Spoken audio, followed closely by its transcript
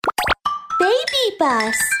baby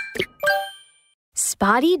bus.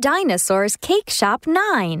 Spotty Dinosaur's Cake Shop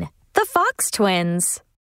 9. The Fox Twins.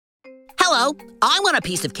 Hello, I want a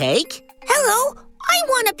piece of cake. Hello, I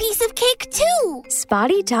want a piece of cake too.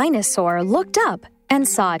 Spotty Dinosaur looked up and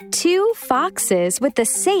saw two foxes with the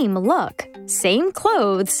same look, same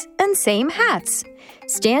clothes, and same hats,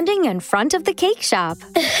 standing in front of the cake shop.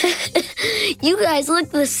 You guys look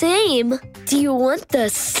the same. Do you want the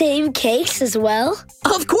same cakes as well?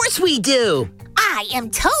 Of course we do. I am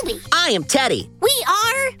Toby. I am Teddy. We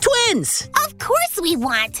are Twins. Of course we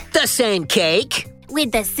want. The same cake.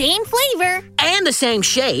 With the same flavor. And the same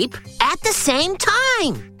shape. At the same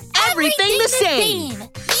time. Everything the same.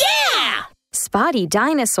 Yeah! Spotty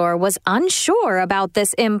Dinosaur was unsure about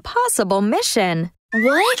this impossible mission.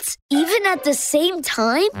 What? Even at the same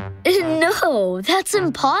time? No, that's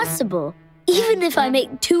impossible. Even if I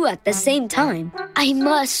make two at the same time, I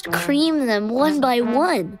must cream them one by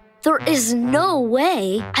one. There is no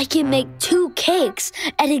way I can make two cakes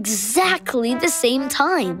at exactly the same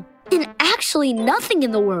time. And actually nothing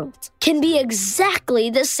in the world can be exactly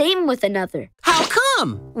the same with another. How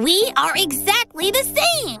come? We are exactly the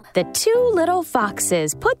same. The two little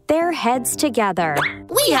foxes put their heads together.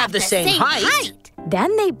 We have the same height.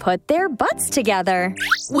 Then they put their butts together.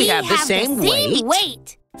 We have the same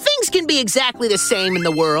weight. Things can be exactly the same in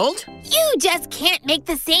the world. You just can't make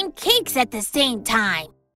the same cakes at the same time.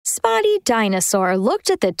 Spotty Dinosaur looked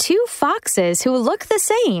at the two foxes who looked the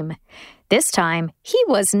same. This time, he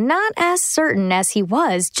was not as certain as he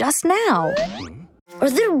was just now. Are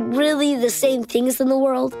there really the same things in the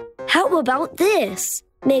world? How about this?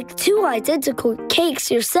 Make two identical cakes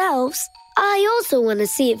yourselves. I also want to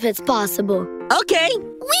see if it's possible. Okay.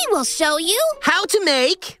 We will show you how to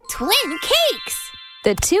make twin cakes.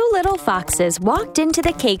 The two little foxes walked into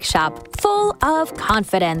the cake shop full of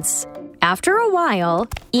confidence. After a while,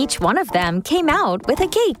 each one of them came out with a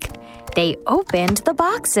cake. They opened the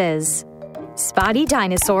boxes. Spotty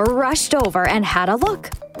Dinosaur rushed over and had a look.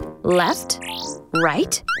 Left,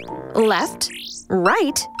 right, left,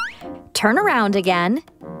 right. Turn around again.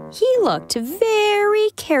 He looked very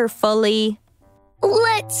carefully.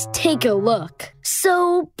 Let's take a look.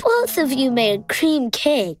 So, both of you made cream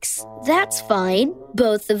cakes. That's fine.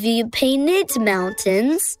 Both of you painted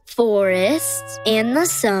mountains, forests, and the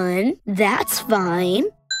sun. That's fine.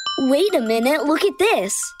 Wait a minute, look at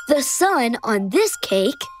this. The sun on this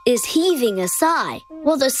cake is heaving a sigh,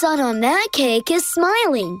 while the sun on that cake is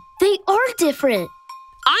smiling. They are different.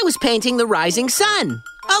 I was painting the rising sun.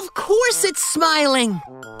 Of course it's smiling.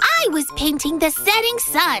 I was painting the setting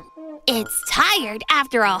sun. It's tired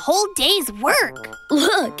after a whole day's work.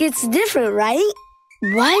 Look, it's different, right?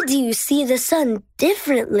 Why do you see the sun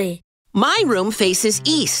differently? My room faces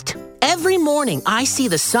east. Every morning I see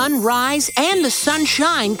the sun rise and the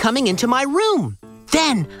sunshine coming into my room.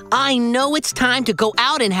 Then I know it's time to go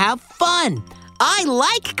out and have fun. I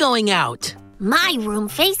like going out. My room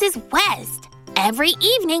faces west. Every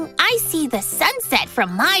evening I see the sunset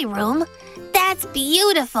from my room. That's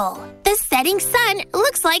beautiful. The setting sun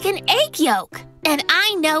looks like an egg yolk. And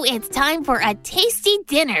I know it's time for a tasty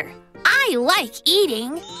dinner. I like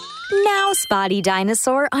eating. Now Spotty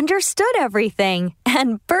Dinosaur understood everything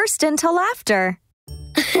and burst into laughter.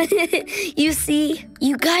 You see,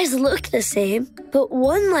 you guys look the same, but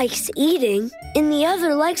one likes eating and the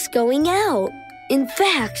other likes going out. In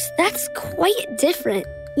fact, that's quite different.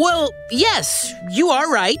 Well, yes, you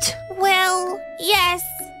are right. Well, yes,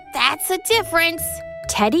 that's a difference.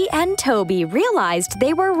 Teddy and Toby realized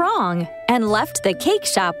they were wrong and left the cake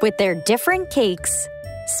shop with their different cakes.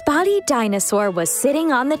 Spotty Dinosaur was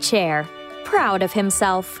sitting on the chair, proud of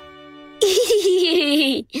himself.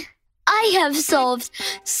 I have solved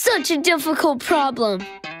such a difficult problem.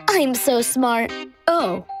 I'm so smart.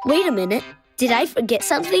 Oh, wait a minute. Did I forget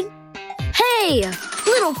something? Hey,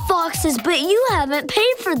 little foxes, but you haven't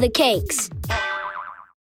paid for the cakes.